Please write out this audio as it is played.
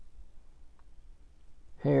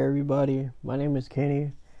Hey everybody, my name is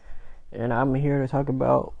Kenny, and I'm here to talk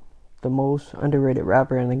about the most underrated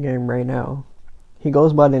rapper in the game right now. He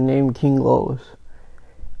goes by the name King Los.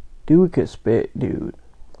 Dude could spit, dude.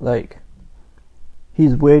 Like,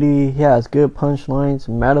 he's witty, he has good punchlines,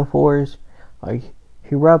 metaphors. Like,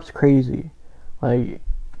 he raps crazy. Like,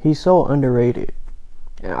 he's so underrated.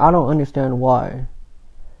 And I don't understand why.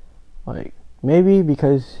 Like, maybe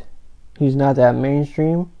because he's not that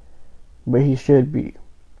mainstream, but he should be.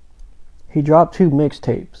 He dropped 2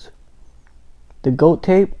 mixtapes. The GOAT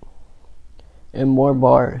tape and More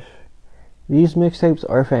Bars. These mixtapes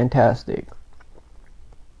are fantastic.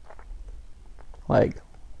 Like,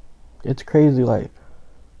 it's crazy. Like,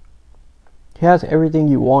 he has everything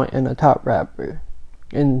you want in a top rapper,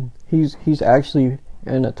 and he's actually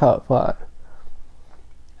in the top 5.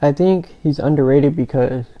 I think he's underrated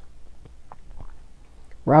because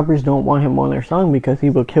rappers don't want him on their song because he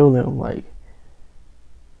will kill them. Like,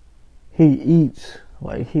 he eats.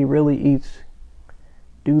 Like, he really eats.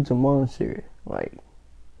 Dude's a monster. Like,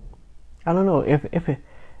 I don't know, if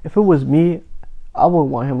it was me, I would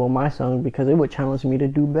want him on my song because it would challenge me to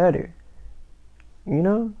do better, you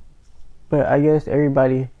know. But I guess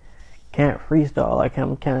everybody can't freestyle like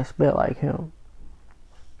him, can't spit like him.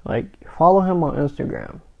 Like, follow him on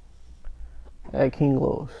Instagram at King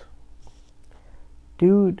Los.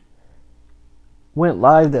 Dude went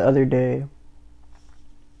live the other day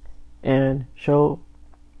and showed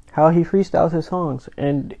how he freestyles his songs,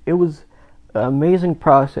 and it was an amazing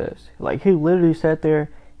process. Like, he literally sat there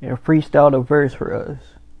and freestyled a verse for us.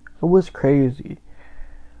 It was crazy.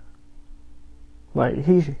 Like,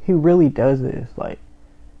 he really does this. Like,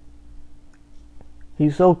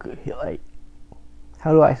 he's so like,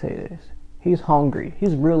 how do I say this? He's hungry.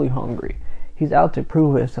 He's really hungry. He's out to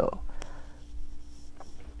prove himself.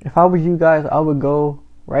 If I was you guys, I would go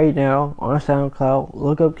right now on SoundCloud,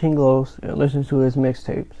 look up King Los, and listen to his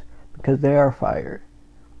mixtapes because they are fire.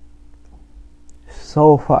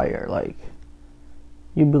 So fire. Like,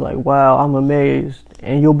 you'd be like, wow, I'm amazed,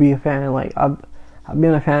 and you'll be a fan. Like, I've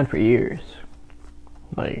been a fan for years.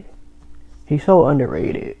 Like, he's so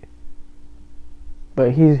underrated,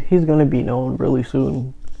 but he's gonna be known really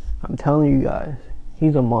soon. I'm telling you guys,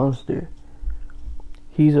 he's a monster.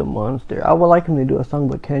 He's a monster. I would like him to do a song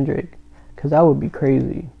with Kendrick, cause that would be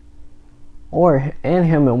crazy. And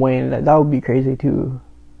him and Wayne, that would be crazy too.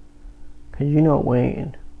 Cause you know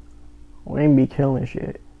Wayne be killing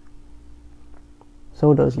shit.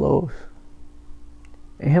 So does Los.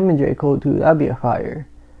 And him and J. Cole too, that'd be a fire.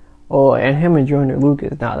 Oh, and him and Joyner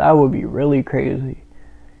Lucas, now that would be really crazy.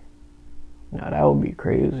 Now that would be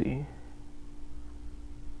crazy.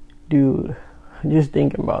 Dude, just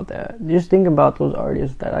thinking about that. Just think about those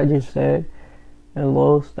artists that I just said and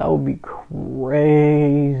Los, that would be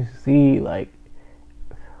crazy. Like,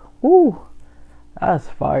 whoo, that's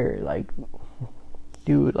fire. Like,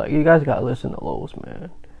 dude, like, you guys gotta listen to Los,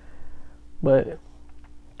 man. But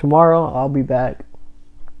tomorrow I'll be back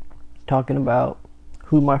talking about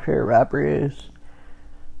who my favorite rapper is.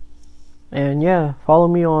 And yeah, follow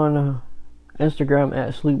me on Instagram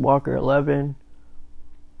at Sleepwalker11.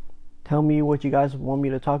 Tell me what you guys want me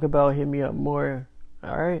to talk about. Hit me up more.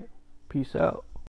 Alright, peace out.